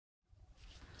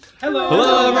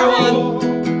Hello everyone!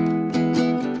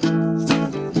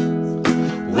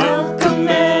 Welcome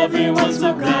everyone,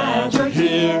 so glad you're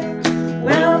here.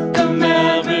 Welcome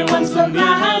everyone, so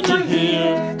glad you're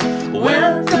here.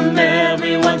 Welcome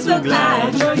everyone, so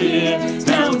glad you're here.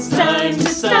 Now it's time to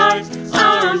start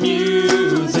our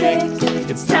music.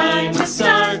 It's time to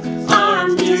start our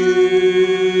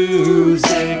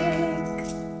music.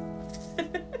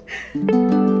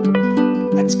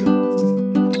 Let's go.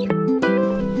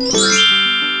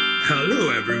 Hello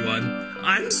everyone,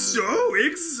 I'm so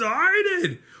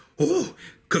excited! Oh,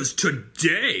 cause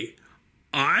today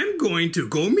I'm going to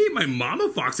go meet my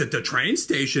mama fox at the train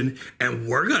station and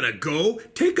we're gonna go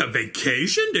take a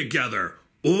vacation together.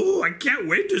 Oh, I can't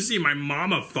wait to see my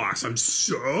mama fox. I'm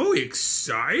so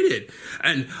excited.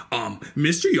 And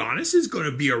Mr. Giannis is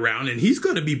gonna be around and he's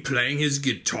gonna be playing his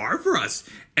guitar for us.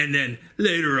 And then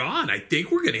later on, I think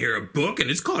we're going to hear a book,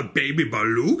 and it's called Baby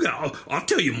Beluga. I'll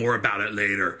tell you more about it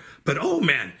later. But oh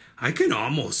man, I can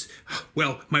almost...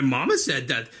 Well, my mama said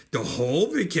that the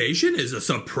whole vacation is a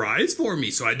surprise for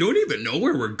me, so I don't even know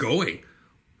where we're going.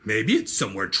 Maybe it's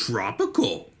somewhere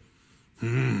tropical.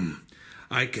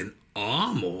 I can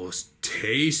almost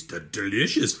taste the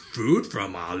delicious food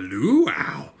from our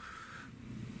luau.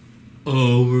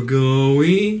 Oh, we're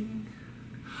going...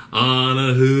 on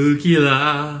a hooky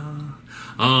la,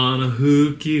 on a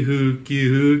hooky la.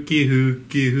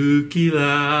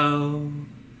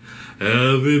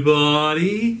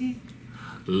 Everybody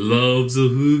loves a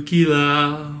hooky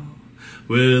la,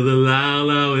 where the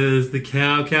lao is the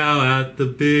cow at the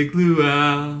big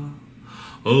luau.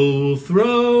 Oh, we'll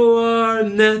throw our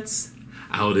nets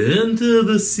out into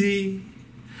the sea,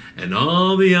 and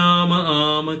all the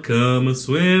ama come a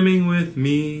swimming with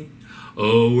me.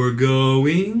 Oh, we're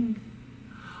going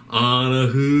on a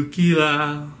hooky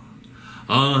lao,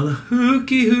 on a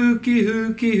hooky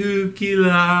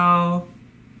lao.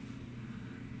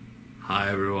 Hi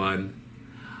everyone,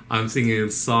 I'm singing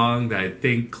a song that I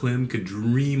think Clem could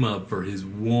dream of for his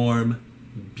warm,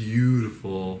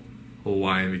 beautiful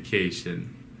Hawaiian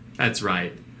vacation. That's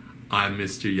right, I'm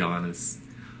Mr. Giannis.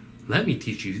 Let me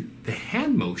teach you the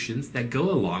hand motions that go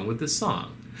along with the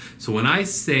song. So when I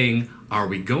sing, "Are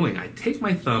we going?" I take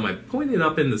my thumb, I point it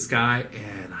up in the sky,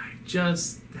 and I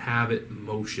just have it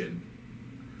motion.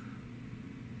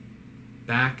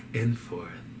 Back and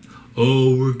forth.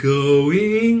 Oh, we're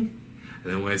going.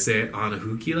 And then when I say on a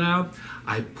hooky lao,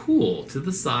 I pull to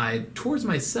the side towards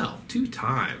myself 2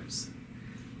 times.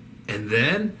 And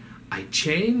then I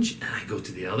change and I go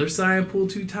to the other side and pull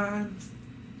 2 times.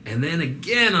 And then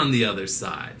again on the other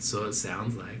side. So it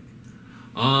sounds like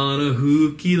on a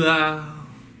hooky lao,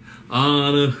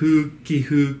 on a hooky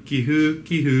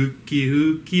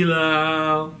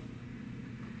lao.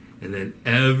 And then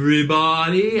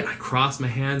everybody, I cross my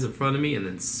hands in front of me and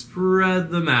then spread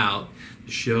them out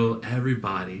to show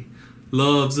everybody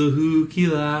loves a hooky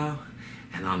lao.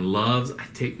 And on loves, I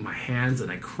take my hands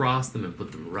and I cross them and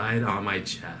put them right on my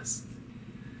chest.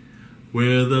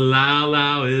 Where the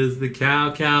lao is the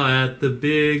cow at the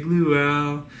big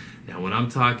luau. Now when I'm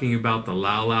talking about the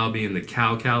lao being the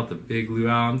cow at the big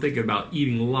luau, I'm thinking about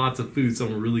eating lots of food,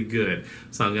 something really good.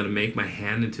 So I'm going to make my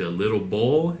hand into a little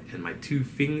bowl, and my 2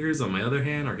 fingers on my other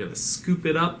hand are going to scoop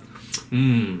it up.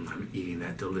 I'm eating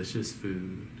that delicious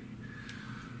food.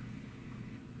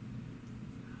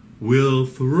 We'll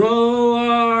throw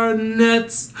our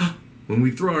nets. When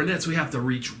we throw our nets, we have to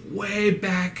reach way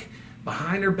back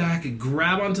behind our back and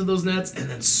grab onto those nets and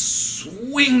then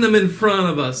swing them in front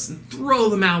of us and throw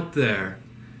them out there.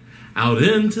 Out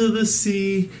into the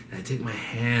sea. And I take my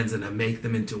hands and I make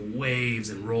them into waves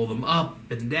and roll them up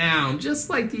and down just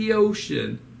like the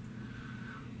ocean.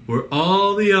 Where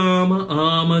all the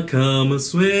ama come a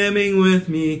swimming with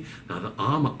me. Now the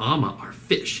ama are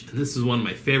fish, and this is one of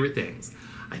my favorite things.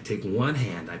 I take one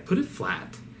hand, I put it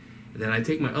flat, and then I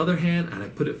take my other hand and I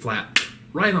put it flat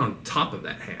right on top of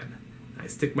that hand. I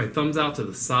stick my thumbs out to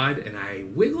the side and I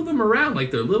wiggle them around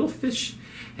like they're little fish,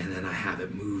 and then I have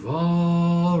it move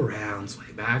all around,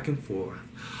 sway back and forth.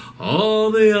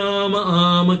 All the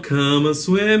ama come a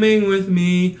swimming with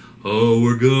me. Oh,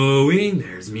 we're going,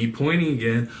 there's me pointing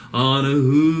again, on a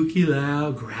hooky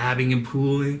lao, grabbing and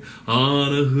pulling,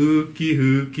 on a hooky,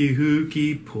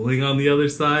 pulling on the other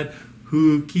side,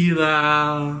 hooky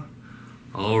lao.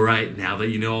 All right, now that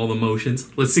you know all the motions,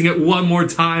 let's sing it one more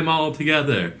time all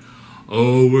together.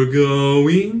 Oh, we're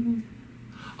going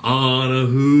on a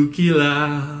hooky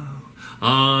lao,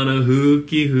 on a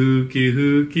hooky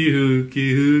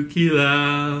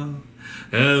lao.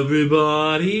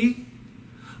 Everybody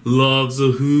loves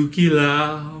a hooky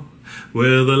lao,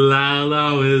 Where the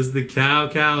lau is the cow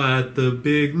at the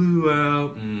big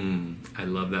luau. I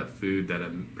love that food that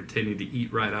I'm pretending to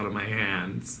eat right out of my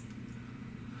hands.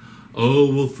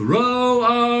 Oh, we'll throw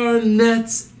our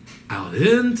nets out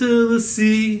into the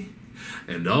sea,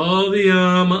 and all the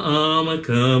ama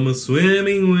come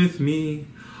a-swimming with me.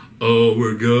 Oh,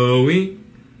 we're going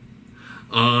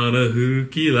on a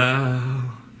hooky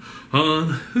low, on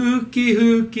a hooky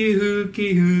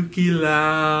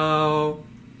low.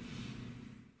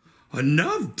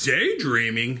 Enough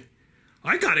daydreaming.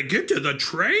 I gotta get to the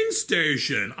train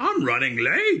station. I'm running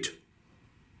late.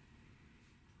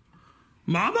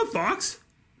 Mama Fox?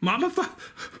 Mama Fox?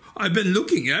 I've been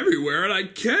looking everywhere and I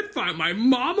can't find my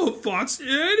Mama Fox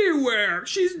anywhere.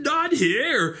 She's not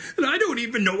here and I don't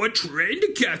even know what train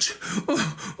to catch.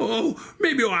 Oh,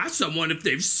 maybe I'll ask someone if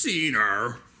they've seen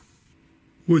her.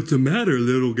 What's the matter,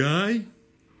 little guy?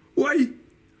 Why,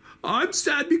 I'm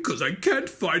sad because I can't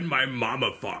find my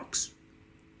Mama Fox.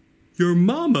 Your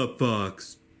Mama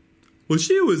Fox? Well,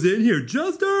 she was in here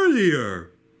just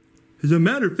earlier. As a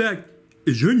matter of fact,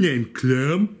 is your name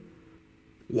Clem?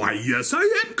 Why, yes, I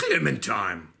am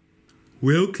Clementine.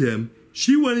 Well, Clem,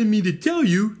 she wanted me to tell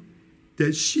you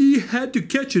that she had to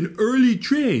catch an early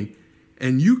train,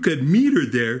 and you could meet her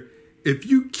there if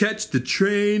you catch the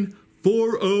train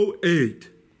 408.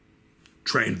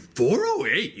 Train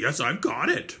 408? Yes, I've got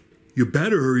it. You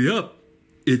better hurry up.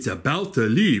 It's about to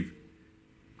leave.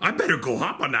 I better go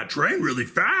hop on that train really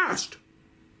fast.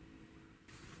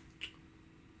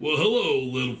 Well, hello,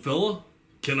 little fella.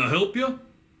 Can I help you?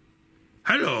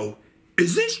 Hello,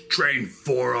 is this train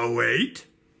 408?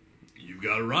 You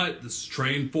got it right. This is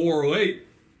train 408.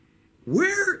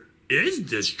 Where is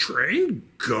this train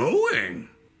going?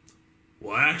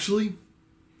 Well, actually,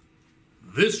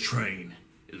 this train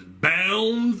is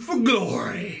bound for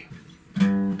glory.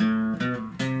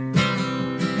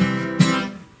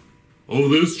 Oh,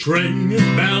 this train is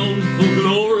bound for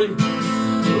glory.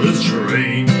 This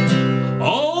train,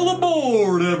 all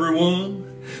aboard, everyone.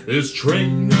 This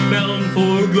train is bound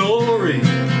for glory.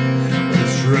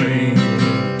 This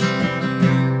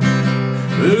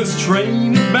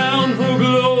train is bound for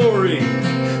glory.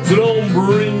 So don't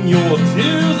bring your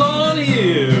tears on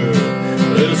here.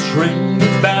 This train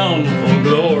is bound for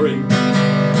glory.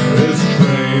 This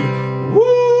train,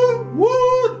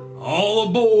 woo, all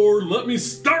aboard. Let me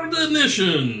start the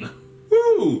ignition.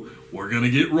 Woo, we're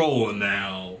gonna get rolling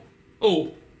now.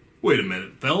 Oh, wait a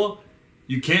minute, fella.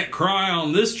 You can't cry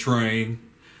on this train.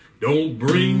 Don't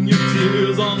bring your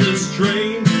tears on this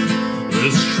train.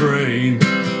 This train.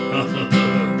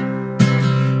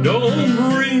 Don't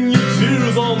bring your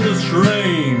tears on this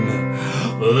train.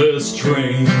 This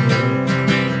train.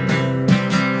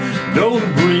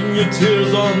 Don't bring your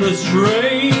tears on this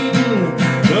train.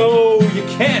 No, you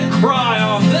can't cry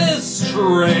on this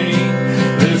train.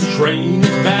 This train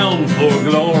is bound for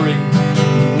glory.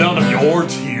 None of your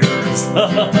tears.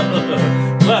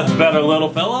 That's better, little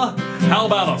fella. How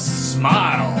about a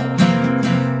smile?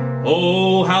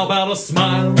 Oh, how about a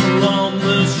smile on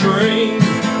this train?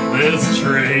 This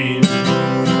train.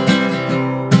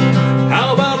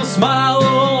 How about a smile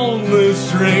on this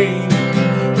train?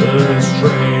 This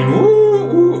train.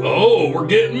 Ooh, oh, we're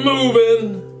getting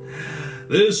moving.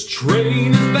 This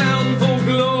train is bound for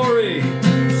glory,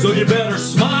 so you better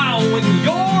smile when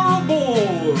you're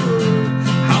aboard.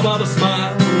 How about a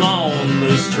smile on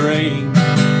this train?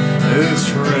 This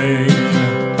train.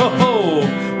 Oh,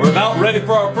 we're about ready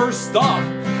for our first stop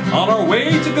on our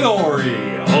way to glory.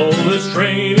 Oh, this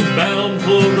train is bound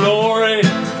for glory.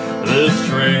 This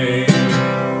train.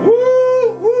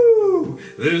 Woo, woo.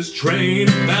 This train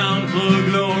is bound for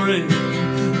glory.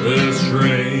 This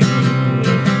train.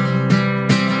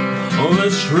 Oh,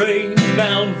 this train is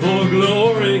bound for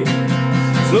glory.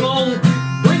 So don't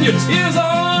bring your tears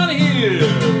on here.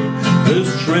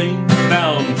 This train is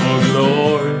bound for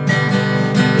glory.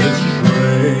 This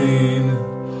train.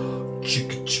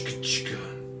 Chicka, chicka, chicka.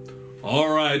 All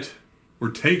right,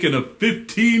 we're taking a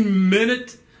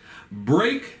 15-minute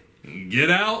break. Get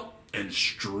out and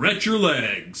stretch your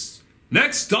legs.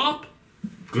 Next stop,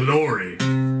 glory.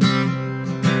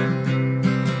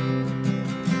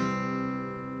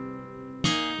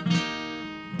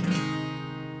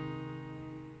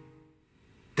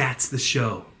 That's the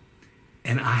show.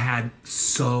 And I had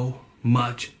so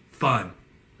much fun.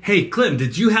 Hey, Clem,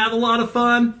 did you have a lot of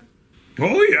fun?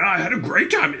 Oh yeah, I had a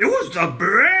great time. It was the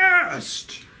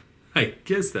best. I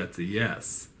guess that's a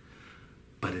yes.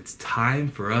 But it's time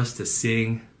for us to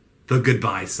sing the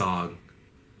goodbye song.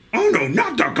 Oh no,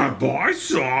 not the goodbye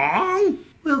song.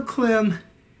 Well, Clem,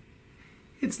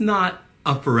 it's not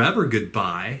a forever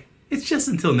goodbye. It's just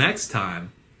until next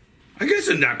time. I guess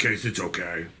in that case it's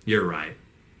okay. You're right.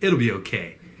 It'll be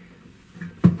okay.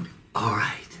 All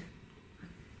right.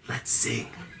 Let's sing.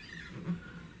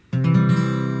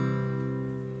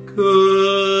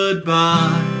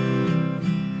 Goodbye.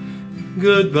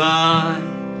 Goodbye.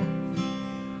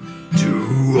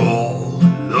 To all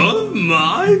of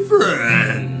my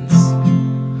friends.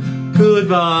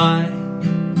 Goodbye.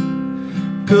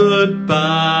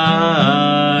 Goodbye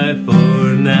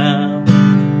for now.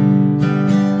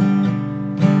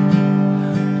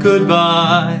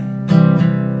 Goodbye.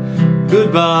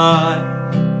 Goodbye.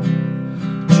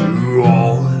 To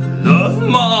all of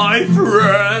my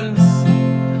friends.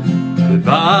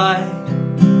 Goodbye.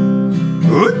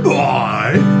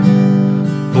 Goodbye.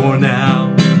 For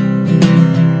now.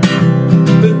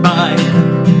 Goodbye.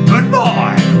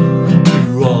 Goodbye.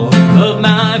 To all of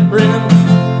my friends.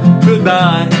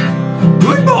 Goodbye.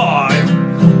 Goodbye.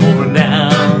 For now.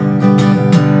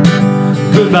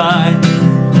 Goodbye.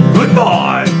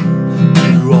 Goodbye.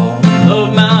 To all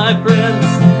of my friends.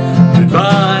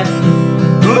 Goodbye.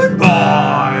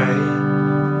 Goodbye.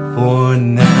 For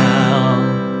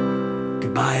now.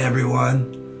 Goodbye, everyone.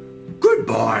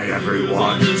 Goodbye,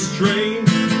 everyone. This train.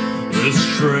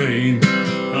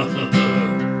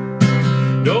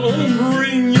 Don't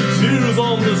bring your tears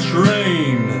on this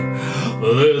train.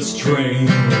 This train.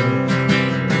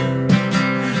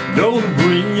 Don't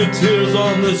bring your tears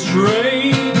on this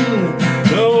train.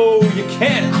 No, you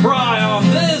can't cry